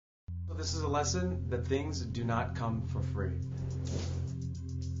this is a lesson that things do not come for free.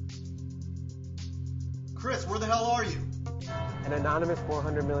 Chris, where the hell are you? An anonymous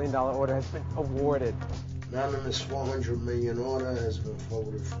 $400 million order has been awarded. Anonymous $400 million order has been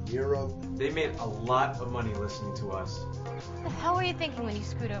forwarded from Europe. They made a lot of money listening to us. What the hell were you thinking when you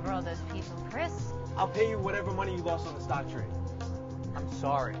screwed over all those people, Chris? I'll pay you whatever money you lost on the stock trade. I'm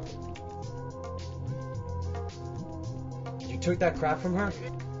sorry. You took that crap from her?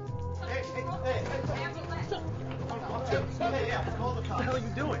 Hey, yeah, call the cops. What the hell are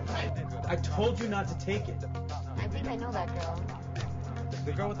you doing? I told you not to take it. I think I know that girl.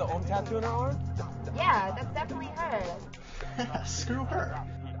 The girl with the Om tattoo on her arm? Yeah, that's definitely her. Screw her.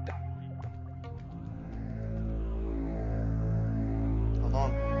 How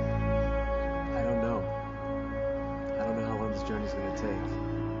long? I don't know. I don't know how long this journey's gonna take.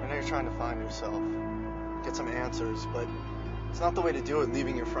 I know you're trying to find yourself, get some answers, but it's not the way to do it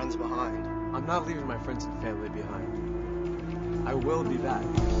leaving your friends behind. I'm not leaving my friends and family behind. I will be back.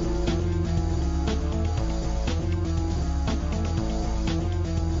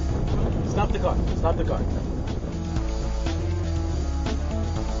 Stop the car. Stop the car.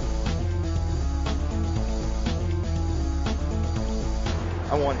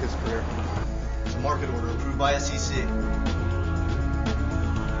 I want his career. It's a market order approved by SEC.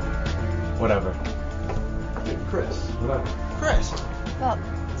 Whatever. Hey, Chris, whatever. Chris! Well,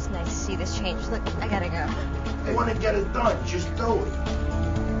 it's nice to see this change. Look, I gotta go. You want to get it done, just do it.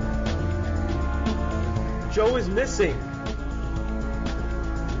 Joe is missing.